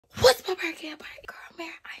What's my birthday party? Girl,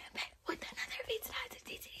 Mary, I am back with another video. I just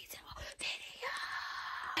had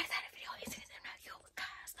a video incident of you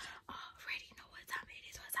guys already know what time it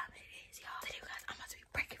is, y'all. So you guys, I'm about to be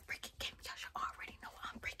breaking freaking Kim. Y'all should already know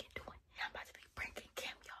what I'm breaking doing. I'm about to be breaking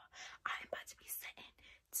Kim, y'all. I'm about to be setting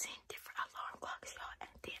 10 different alarm clocks, y'all. And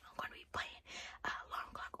then I'm going to be playing an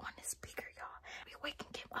alarm clock on the speaker, y'all. Be waking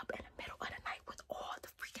Kim up in the middle of the night with all the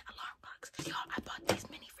freaking alarm clocks. Y'all, I bought these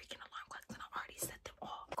mini freaking alarm clocks and I already set them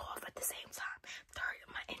all off at the same time. Third,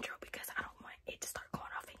 my intro, because I don't want it to start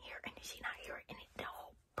going off in here and then she not hearing and the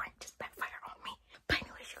whole prank just backfire on me. But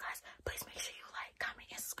anyways, you guys, please make sure you like, comment,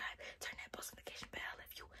 and subscribe. Turn that post notification bell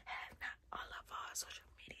if you have not. All of our social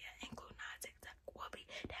media, including our TikTok, will be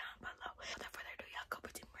down below. Without further ado, y'all go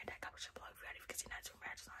to Team Premiere. Comment below if you're ready, because you're not Team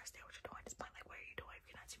Premiere. I just don't understand what you're doing at this point. Like, what are you doing if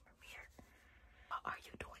you're not Team Premiere? What are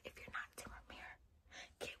you doing if you're not Team Premiere?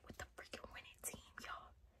 Get with the freaking winning team, y'all.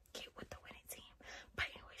 Get with the winning team. But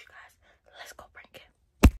anyways, you guys, let's go break it.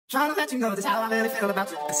 Trying to let you know just how I really feel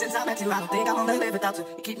about you. But since I met you, I don't think I wanna live without you.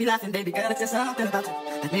 You keep me laughing, baby girl, it's just something about you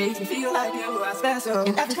that makes me feel like you are special.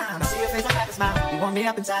 And every time I see your face, I have a smile. You warm me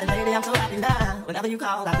up inside, and baby, I'm so happy now. Whenever you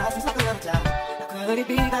call, I lost just like a little child. How could it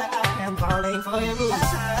be that I am falling for your rules?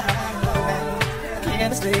 I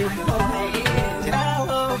can't stay with you, oh, hey, yeah,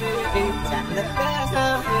 oh, baby, the best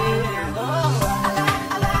of me, oh.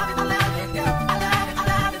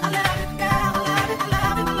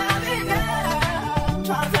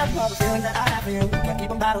 Feeling that I have for you, can't keep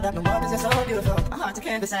them bottled up no more, cause you're so beautiful. My heart's a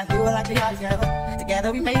canvas and you are like the art together.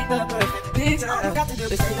 Together we make the perfect picture. All I've got to do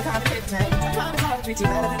is take the conversation, man. I promise I'll treat you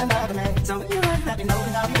better than another man. So if you let me know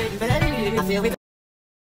that I'll be waiting, baby. I feel it.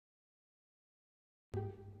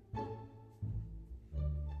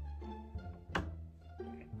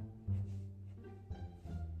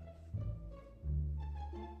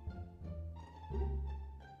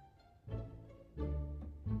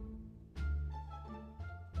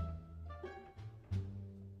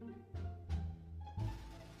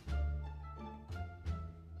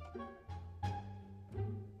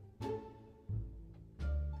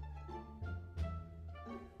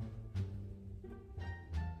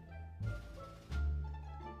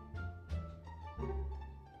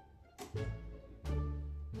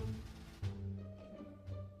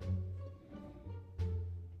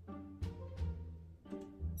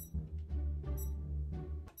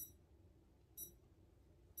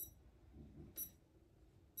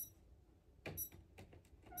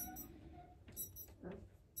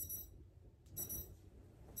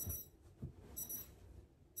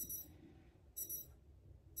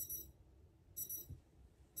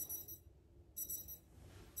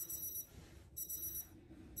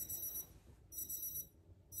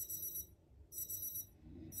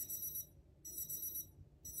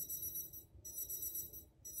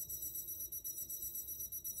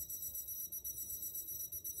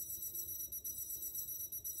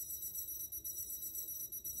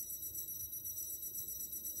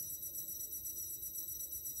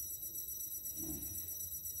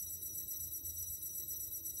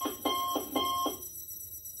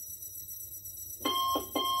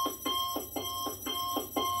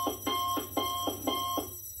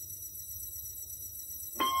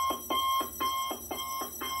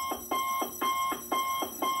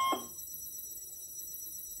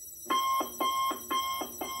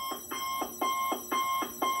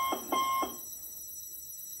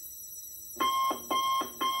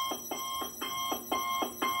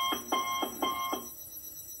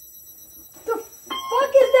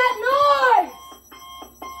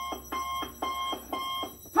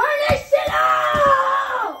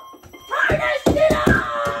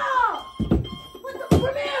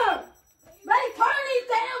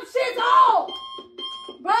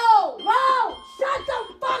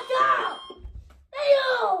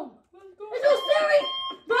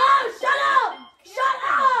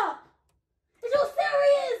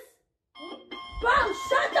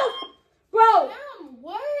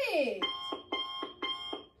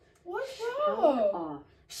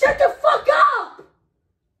 Shut the fuck up!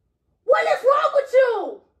 What is wrong with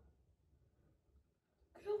you?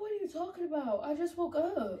 Girl, what are you talking about? I just woke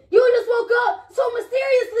up. You just woke up so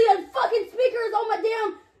mysteriously and fucking speakers on my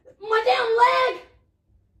damn leg.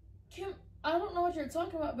 Kim, I don't know what you're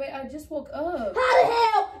talking about, babe. I just woke up. How the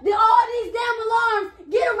hell did all these damn alarms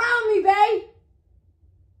get around me, babe?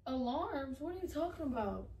 Alarms? What are you talking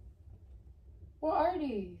about? What are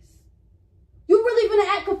these? You really gonna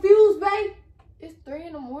act confused, babe? It's 3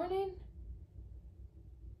 in the morning?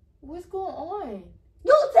 What's going on?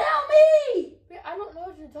 You tell me! Babe, I don't know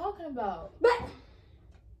what you're talking about. But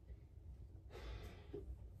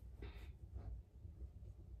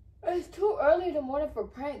It's too early in the morning for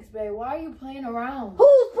pranks, babe. Why are you playing around?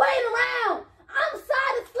 Who's playing around? I'm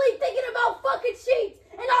sound asleep thinking about fucking sheets,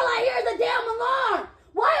 and all I hear is a damn alarm.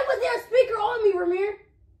 Why was there a speaker on me, Ramir?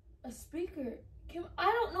 A speaker? Kim, I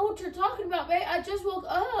don't know what you're talking about, babe. I just woke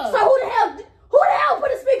up. So who the hell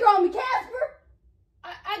put a speaker on me, Casper?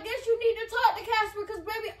 I guess you need to talk to Casper, because,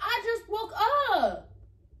 baby, I just woke up.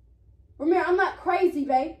 Ramir, I'm not crazy,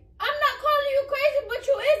 babe. I'm not calling you crazy, but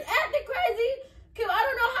you is acting crazy. Kim, I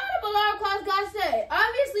don't know how the alarm clocks got set.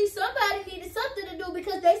 Obviously, somebody needed something to do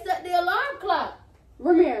because they set the alarm clock.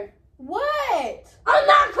 Ramir. What? I'm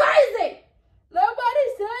not crazy. Nobody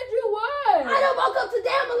said you was. I done woke up to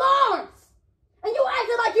damn alarms. And you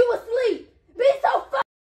acting like you was asleep. Be so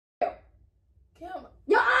real. Kim.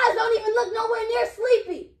 Your eyes don't even look nowhere near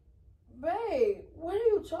sleepy. Babe, what are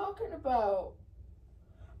you talking about?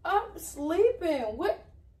 I'm sleeping.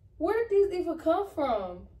 Where did these even come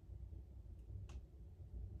from?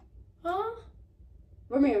 Huh?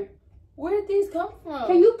 Ramir. Where did these come from?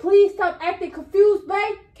 Can you please stop acting confused,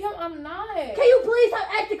 babe? Kim, I'm not. Can you please stop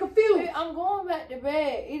acting confused? Babe, I'm going back to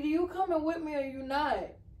bed. Either you coming with me or you not.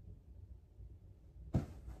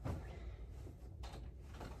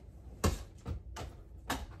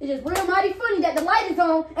 It's just real mighty funny that the light is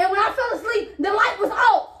on, and when I fell asleep, the light was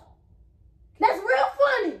off. That's real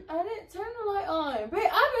funny. I didn't turn the light on. Babe,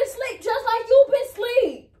 I've been asleep just like you've been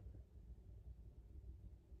asleep.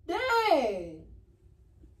 Dang.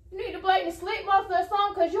 You need to blame the sleep monster or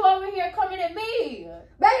something because you over here coming at me.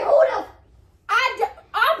 Babe, who the...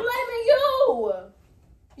 I'm blaming you.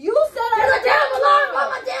 You said There's a damn alarm on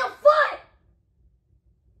my damn foot.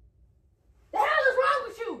 The hell is wrong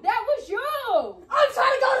with you? That was you. I'm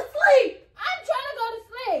trying to go to sleep. I'm trying to go to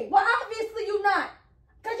sleep. Well, obviously you not.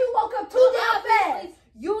 Because you woke up too damn fast.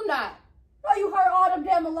 You not. Oh, you heard all them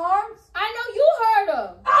damn alarms? I know you heard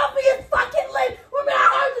them. Obvious fucking late. Remember, I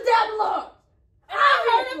heard the damn alarms. And I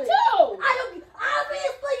heard them too.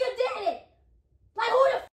 Obviously you did it. Like who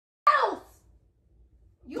the else?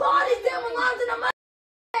 You all these damn alarms in the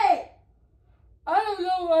head. I don't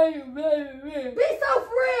know why you mad me. Be so for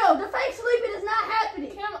real. The fake sleeping is not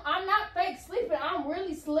happening. Kim, I'm not fake sleeping. I'm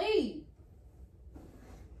really asleep.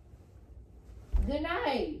 Good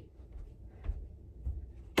night.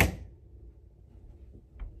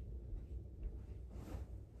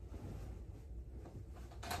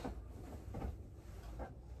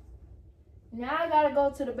 Now I gotta go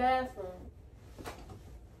to the bathroom.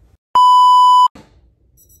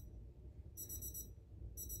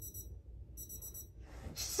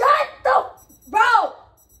 Bro!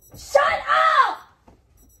 Shut up!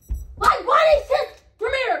 Like, what is this?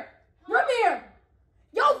 Ramir! Ramir!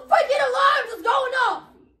 Your freaking alarms is going off!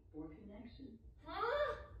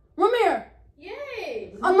 Huh? Ramir!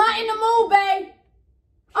 Yes. I'm not in the mood, babe!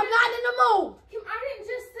 I'm not in the mood! Kim, I didn't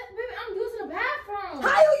just sit, baby, I'm using the bathroom.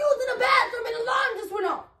 How you using the bathroom and the alarm just went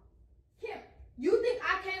off? Kim, you think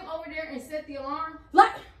I came over there and set the alarm?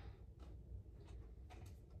 Like...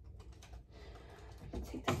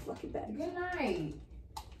 Take this fucking bag. Good night.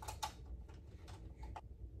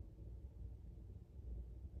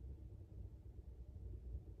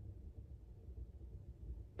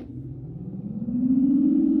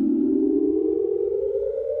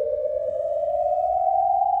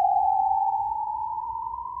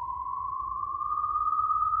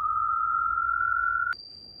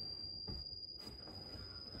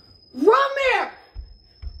 Ramir!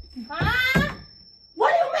 Huh? What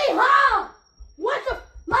do you mean, huh? What the...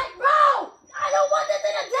 Like, bro! I don't want this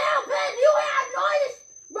in a damn bed! You have noise!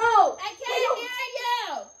 Bro! I can't hear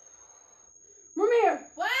you. Ramir!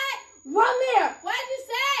 What? Ramir! What'd you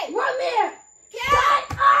say? Ramir! Kim! Shut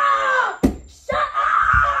up! Shut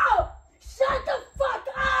up! Shut the fuck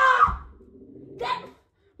up! That...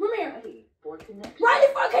 Ramir! Ready for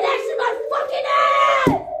connection, my fucking ass!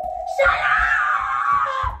 Shut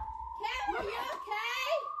up! Kim, are you okay?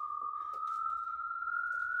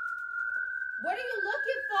 What are you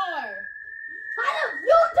looking for? How do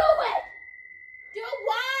you do it? Do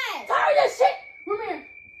what? Turn this shit! Ramir!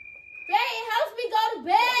 Babe, it helps me go to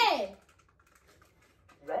bed.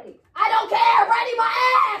 Ready. I don't care! Ready my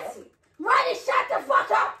ass! Ready, shut the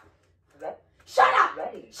fuck up! Shut up!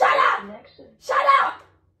 Ready. Shut up! Connection. Shut up!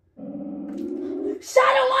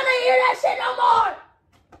 I don't want to hear that shit no more!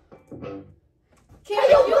 Kim,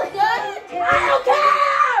 you good? I don't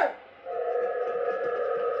care!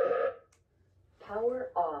 Power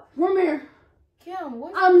off. Ramir, Kim,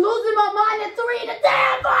 what? I'm losing my mind at 3 in the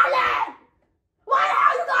damn morning! Why the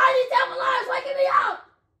hell you got all these damn alarms waking me up?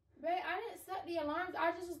 Babe, I didn't set the alarms.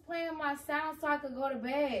 I just was playing my sound so I could go to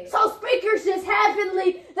bed. So speakers just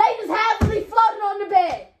heavenly, they just heavenly floated on the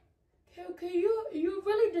bed. Kim, you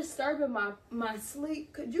really just disturbing my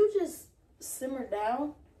sleep. Could you just simmer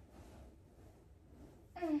down?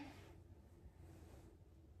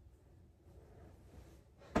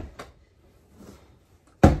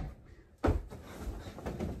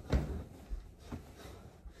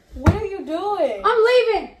 What are you doing? I'm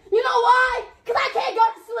leaving. You know why? Because I can't go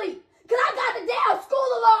to sleep. Because I got the damn school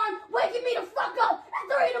alarm waking me the fuck up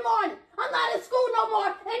at 3 in the morning. I'm not in school no more,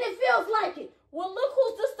 and it feels like it. Well, look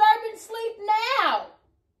who's disturbing sleep now.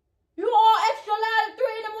 You all extra loud at 3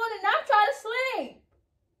 in the morning. I'm trying to sleep.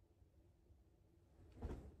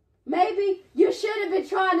 Maybe you should have been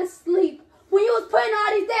trying to sleep when you was putting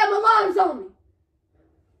all these damn alarms on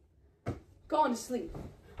me. Going to sleep.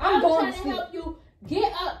 I'm going to sleep. Trying to help you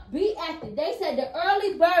get up, be active. They said the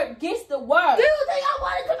early bird gets the worm. Do you think I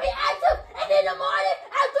wanted to be active? And in the morning,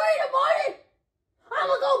 at 3 in the morning, I'm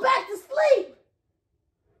going to go back to sleep.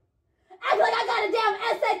 Act like I got a damn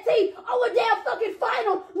SAT or a damn fucking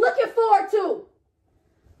final looking forward to.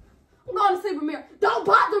 I'm going to sleep, Amir. Don't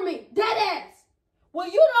bother me. Dead ass. Well,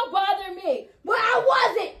 you don't bother me. But I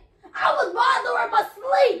wasn't. I was bothering my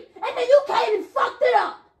sleep. And then you came and fucked it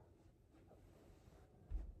up.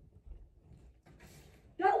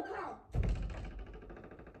 Don't come.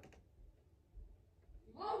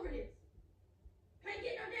 I'm over this. Can't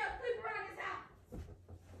get no damn sleep around this house.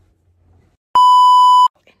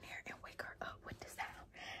 In there and wake her up with the sound.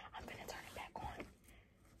 I'm gonna turn it back on.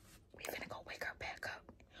 We finna go wake her back up.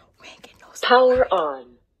 We ain't getting no sleep. Power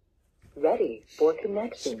on. Ready for She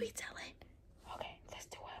connection. be telling. Okay, let's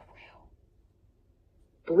do it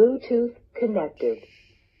real. Bluetooth connected.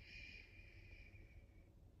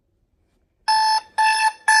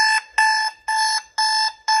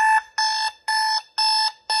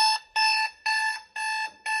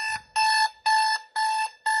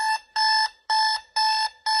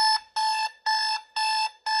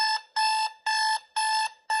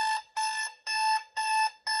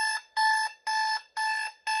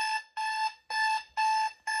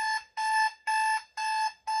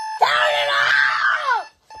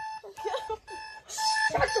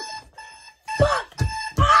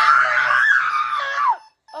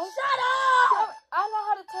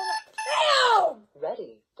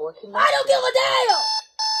 Ready for connection. I don't give a damn!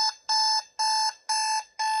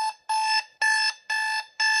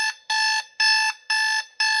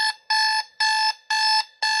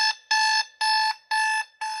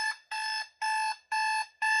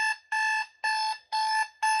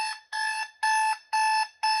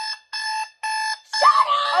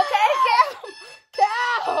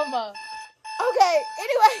 Okay,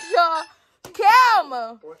 anyway, y'all, calm.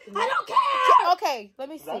 I don't care! Okay, let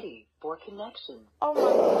me see. Ready for connection. Oh my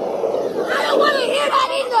God. I don't want to hear that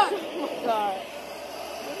either! Oh my God.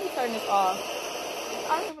 Let me turn this off.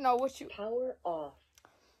 I don't even know what you... Power off.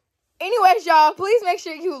 Anyways, y'all, please make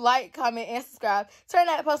sure you like, comment, and subscribe. Turn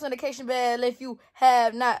that post notification bell if you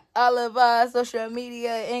have not. All of our social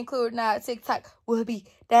media, including our TikTok, will be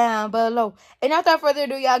down below. And without further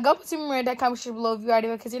ado, y'all, go put Team Ramir in that comment section below if you already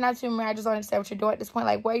know, because you're not Team Ramir. I just don't understand what you're doing at this point.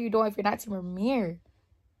 Like, what are you doing if you're not Team Ramir?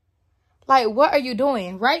 Like, what are you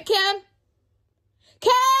doing? Right, Kim?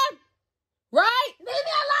 Kim? Right? Leave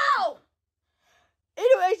me alone!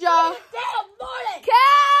 Anyways, y'all. Damn morning!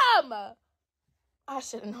 Kim! I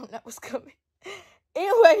should have known that was coming.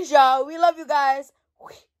 Anyways, y'all, we love you guys.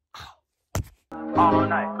 We out. All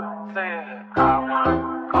night, say it, I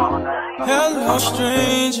want all night. Hello,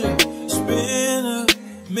 stranger. It's been a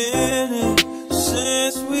minute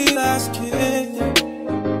since we last kicked it.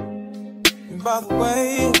 And by the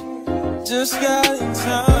way, just got in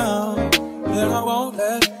town, and I won't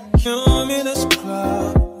let cumulus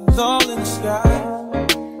clouds all in the sky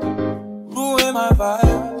ruin my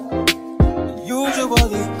vibe.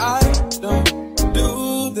 Usually I don't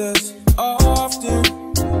do this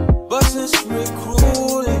often, but since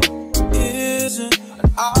recruiting isn't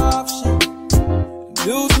an option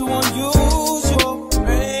due to unusual